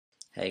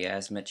Hey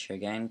guys, Mitch here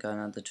again, got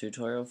another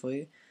tutorial for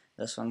you.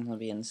 This one's going to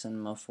be in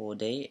Cinema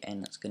 4D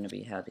and it's going to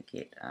be how to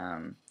get,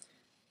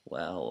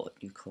 well, what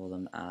you call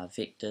them,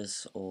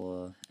 vectors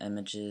or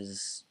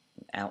images,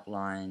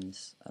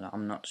 outlines. And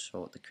I'm not sure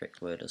what the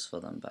correct word is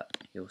for them, but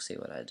you'll see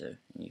what I do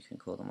and you can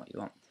call them what you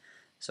want.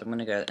 So I'm going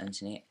to go to the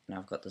internet and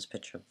I've got this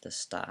picture of the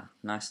star,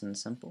 nice and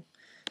simple.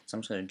 So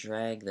I'm just going to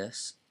drag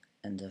this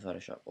into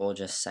Photoshop or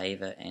just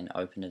save it and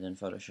open it in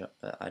Photoshop,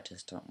 but I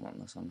just don't want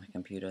this on my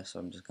computer, so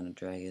I'm just going to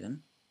drag it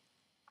in.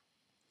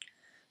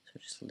 So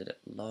just let it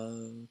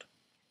load.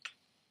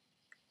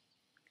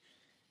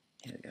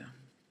 Here we go.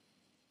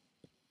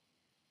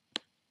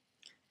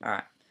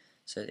 Alright,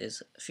 so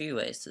there's a few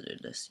ways to do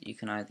this. You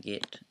can either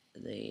get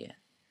the,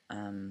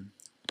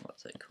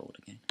 what's it called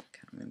again? I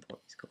can't remember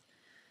what it's called.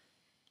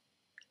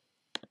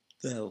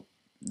 The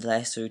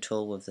lasso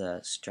tool with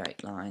the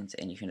straight lines,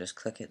 and you can just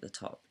click at the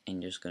top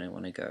and you're just going to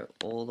want to go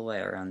all the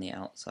way around the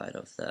outside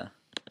of the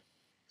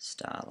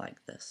star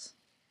like this.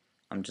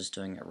 I'm just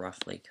doing it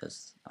roughly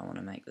because I want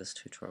to make this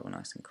tutorial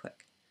nice and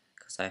quick,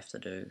 because I have to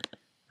do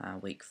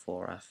week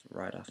 4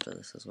 right after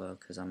this as well,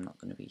 because I'm not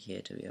going to be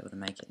here to be able to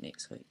make it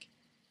next week.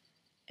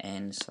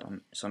 And so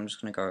I'm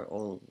just going to go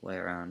all the way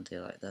around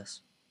there like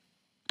this.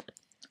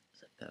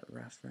 It's a bit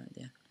rough right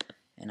there.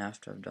 And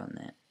after I've done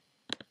that,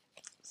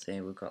 see,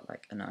 we've got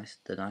like the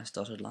nice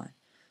dotted line.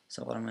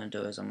 So what I'm going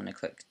to do is I'm going to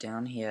click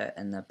down here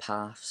in the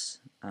paths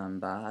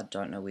bar. I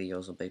don't know where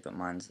yours will be, but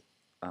mine's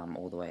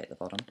all the way at the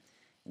bottom.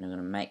 And I'm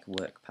going to make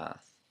work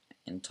path,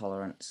 and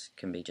tolerance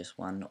can be just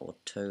 1 or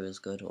 2 is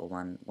good, or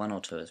 1 or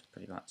 2 is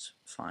pretty much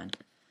fine.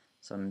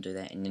 So I'm going to do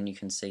that, and then you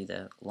can see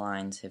the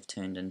lines have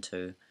turned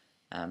into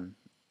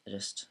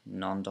just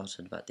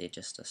non-dotted, but they're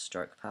just a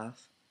stroke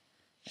path.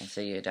 And so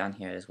you're down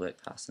here is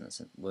work path,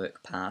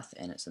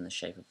 and it's in the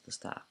shape of the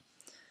star.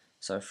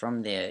 So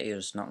from there, you're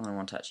just not going to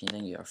want to touch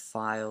anything. You go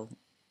File,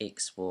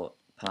 Export,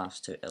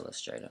 Paths to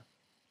Illustrator.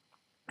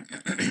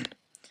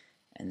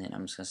 And then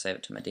I'm just going to save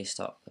it to my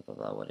desktop, blah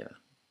blah blah, whatever.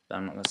 But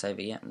I'm not going to save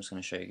it yet. I'm just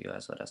going to show you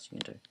guys what else you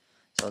can do.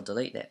 So I'll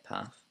delete that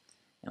path,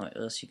 and what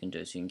else you can do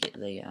is you can get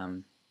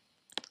the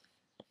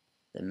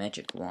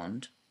magic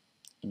wand,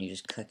 and you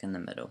just click in the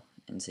middle,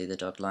 and see the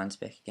dotted lines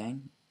back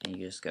again, and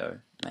you just go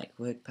make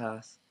work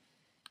path,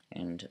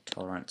 and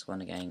tolerance 1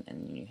 again,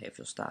 and then you have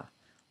your star.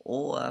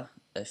 Or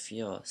if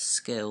you're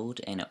skilled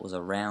and it was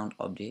a round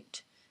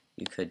object,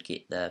 you could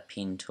get the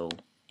pen tool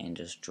and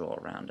just draw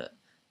around it,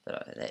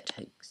 but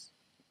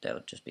that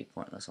would just be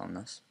pointless on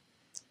this.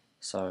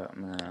 So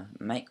I'm going to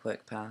make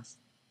work path.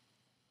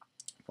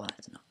 Why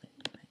is it not letting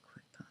me make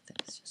work path?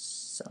 That's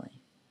just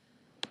silly.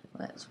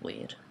 Well, that's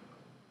weird.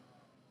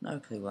 No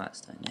clue why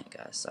it's doing that,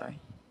 guys, sorry.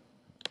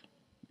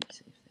 Let me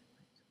see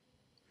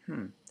if that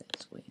makes...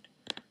 that's weird.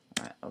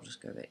 Alright, I'll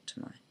just go back to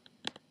my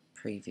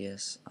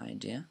previous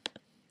idea.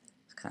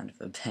 It's kind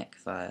of a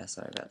backfire,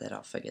 sorry about that.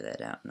 I'll figure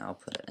that out and I'll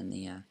put it in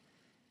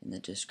the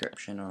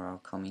description, or I'll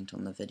comment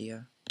on the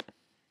video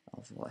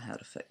of how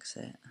to fix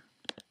that.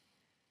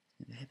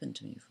 Never happened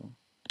to me before.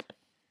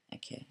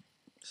 Okay,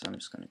 so I'm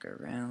just going to go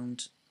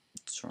around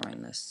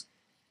drawing this,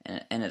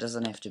 and it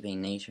doesn't have to be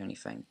neat or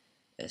anything,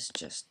 it's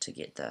just to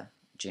get the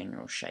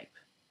general shape.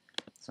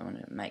 So I'm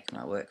going to make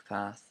my work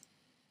path,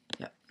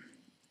 yep,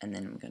 and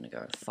then I'm going to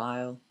go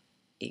File,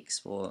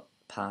 Export,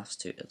 Paths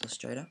to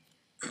Illustrator,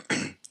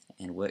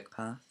 and work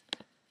path.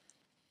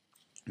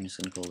 I'm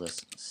just going to call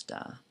this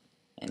star,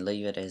 and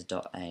leave it as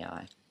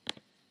 .ai.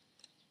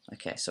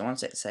 Okay, so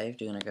once that's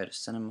saved, you're going to go to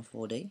Cinema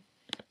 4D,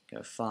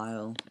 go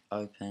File,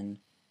 Open,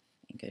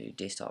 and go to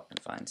Desktop and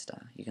find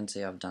Star. You can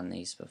see I've done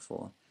these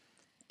before,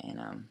 and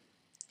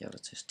yeah,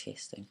 it's just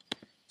testing.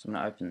 So I'm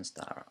going to open the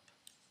star up.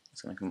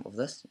 It's going to come up with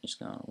this. You're just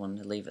going to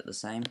want to leave it the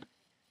same,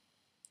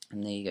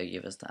 and there you go, you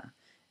have a star.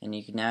 And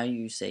now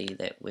you see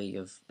that where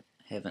you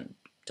haven't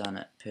done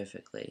it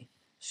perfectly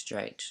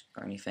straight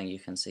or anything, you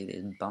can see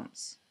there's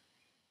bumps,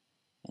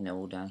 and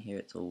all down here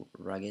it's all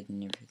rugged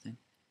and everything.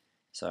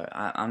 So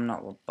I'm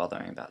not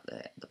bothering about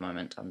that at the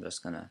moment. I'm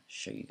just going to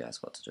show you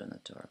guys what to do in the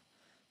tutorial.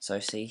 So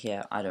see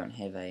here, I don't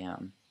have a,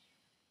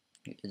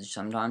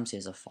 sometimes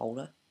there's a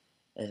folder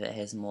if it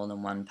has more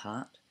than one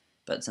part,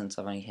 but since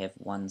I only have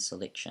one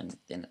selection,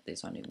 then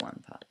there's only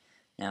one part.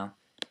 Now,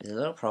 there's a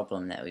little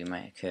problem that we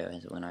may occur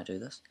when I do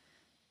this.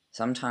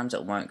 Sometimes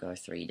it won't go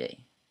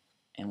 3D,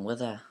 and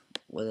with a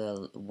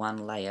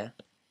one layer,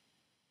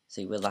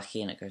 see, we're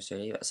lucky and it goes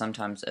 3D, but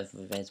sometimes if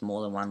it has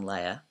more than one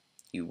layer,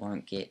 you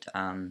won't get,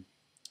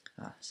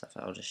 so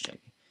I'll just show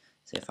you.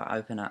 So if I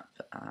open up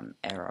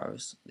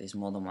arrows, there's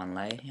more than one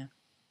layer here.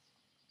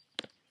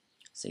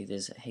 See,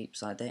 there's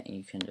heaps like that, and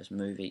you can just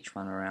move each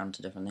one around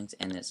to different things,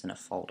 and it's in a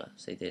folder.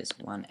 See, there's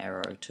 1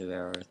 arrow, 2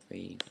 arrow,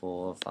 3,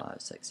 4, 5,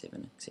 6,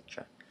 7,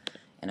 etc.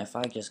 And if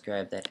I just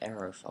grab that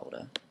arrow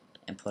folder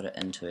and put it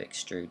into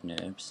extrude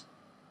NURBS,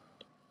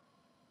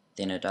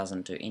 then it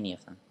doesn't do any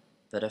of them.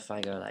 But if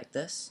I go like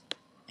this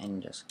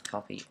and just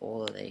copy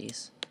all of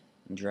these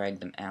and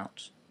drag them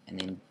out and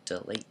then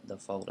delete the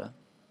folder,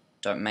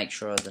 don't make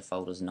sure the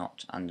folder's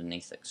not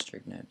underneath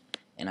extrude NURBS,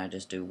 and I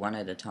just do one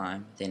at a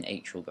time, then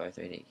each will go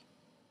 3D.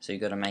 So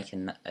you've got to make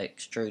an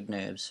extrude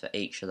NURBS for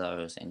each of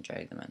those and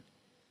drag them in.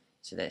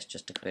 So that's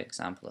just a quick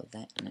example of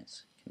that, and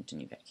let's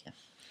continue back here.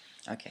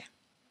 Okay,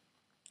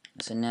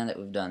 so now that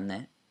we've done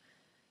that,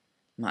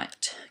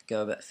 might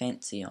go a bit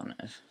fancy on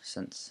it.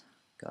 Since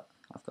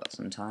I've got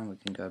some time, we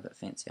can go a bit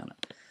fancy on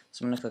it.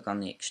 So I'm going to click on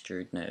the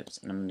extrude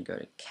NURBS, and I'm going to go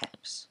to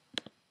caps.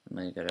 I'm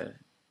going to go to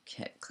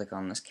click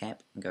on this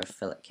cap and go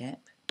fillet cap,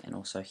 and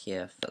also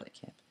here fillet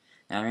cap.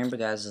 Now remember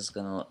guys, this is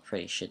going to look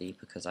pretty shitty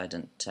because I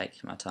didn't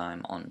take my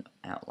time on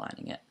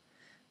outlining it,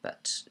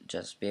 but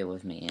just bear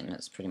with me, and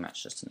it's pretty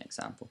much just an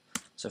example.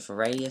 So for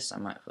radius I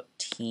might put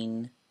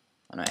 10,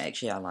 oh no,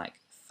 actually I like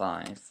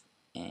 5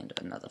 and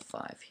another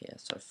 5 here,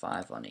 so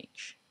 5 on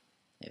each.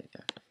 There we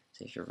go.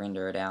 So if you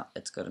render it out,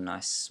 it's got a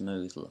nice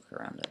smooth look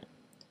around it.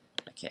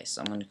 Okay,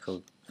 so I'm going to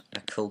call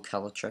a cool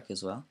color trick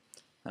as well.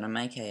 I'm going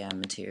to make a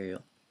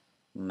material,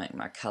 make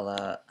my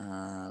color,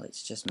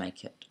 let's just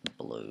make it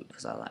blue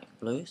because I like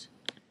blues.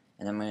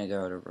 And then I'm going to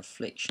go to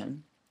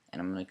reflection,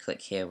 and I'm going to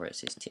click here where it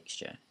says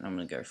texture, and I'm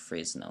going to go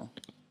Fresnel,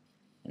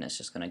 and it's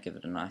just going to give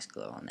it a nice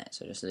glow on that.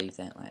 So just leave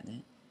that like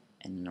that,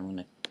 and then I'm going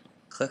to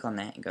click on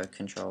that and go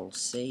Control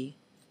C,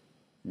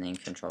 and then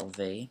Control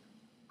V,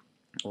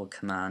 or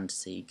Command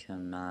C,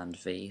 Command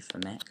V for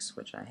max,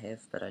 which I have,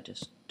 but I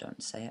just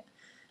don't say it.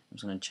 I'm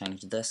just going to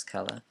change this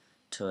color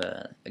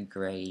to a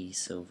grey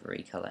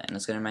silvery color, and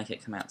it's going to make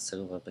it come out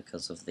silver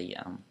because of the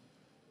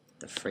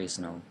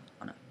Fresnel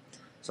on it.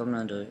 So what I'm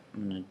going to do,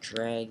 I'm going to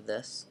drag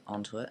this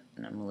onto it,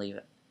 and I'm going to leave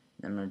it.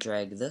 Then I'm going to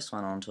drag this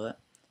one onto it,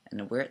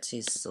 and where it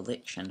says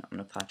selection, I'm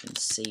going to type in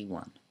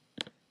C1,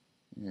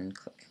 and then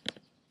click.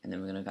 And then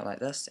we're going to go like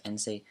this, and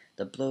see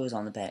the blue is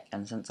on the back,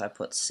 and since I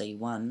put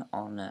C1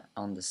 on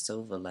the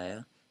silver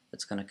layer,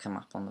 it's going to come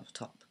up on the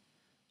top.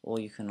 Or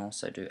you can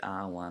also do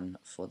R1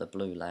 for the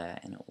blue layer,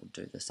 and it will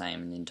do the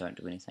same, and then don't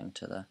do anything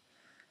to the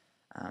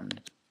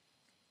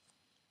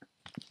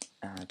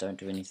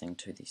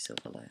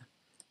silver layer.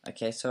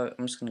 Okay, so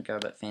I'm just going to go a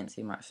bit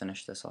fancy, might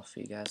finish this off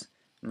for you guys.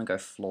 I'm going to go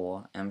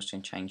floor, and I'm just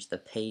going to change the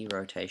P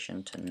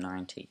rotation to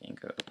 90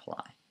 and go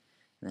apply.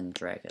 And then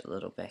drag it a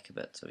little back a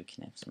bit so we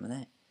can have some of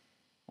that.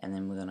 And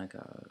then we're going to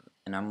go,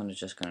 and I'm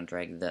just going to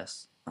drag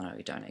this. Oh no,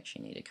 we don't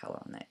actually need a color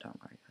on that, don't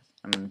worry guys.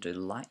 I'm going to do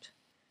light.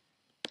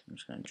 I'm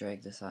just going to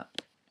drag this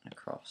up and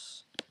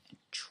across.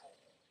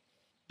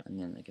 And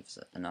then it gives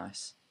it a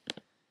nice,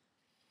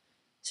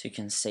 so you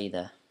can see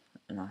a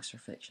nice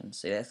reflection.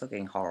 See, that's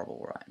looking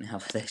horrible right now,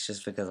 but that's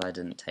just because I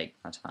didn't take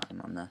my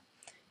time on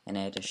and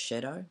add a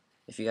shadow.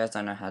 If you guys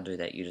don't know how to do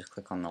that, you just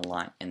click on the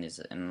light, and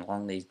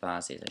along these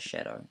bars there's a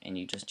shadow, and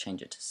you just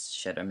change it to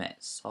shadow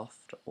matte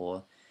soft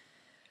or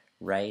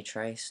ray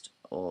traced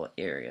or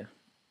area.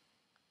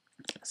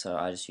 So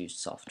I just use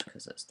soft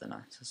because it's the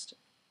nicest.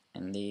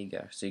 And there you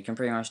go. So you can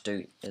pretty much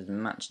do as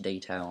much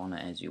detail on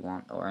it as you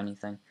want or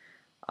anything.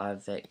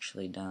 I've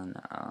actually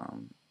done,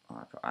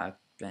 I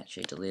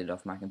actually deleted it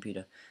off my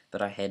computer,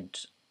 but I had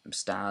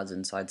stars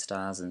inside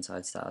stars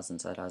inside stars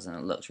inside stars, and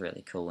it looked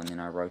really cool, and then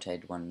I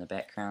rotated one in the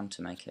background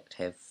to make it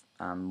have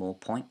more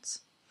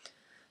points.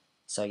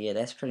 So yeah,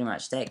 that's pretty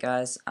much that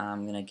guys.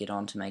 I'm going to get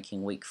on to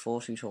making week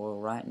 4 tutorial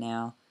right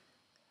now.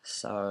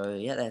 So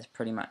yeah, that's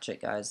pretty much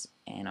it guys,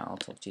 and I'll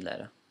talk to you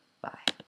later. Bye.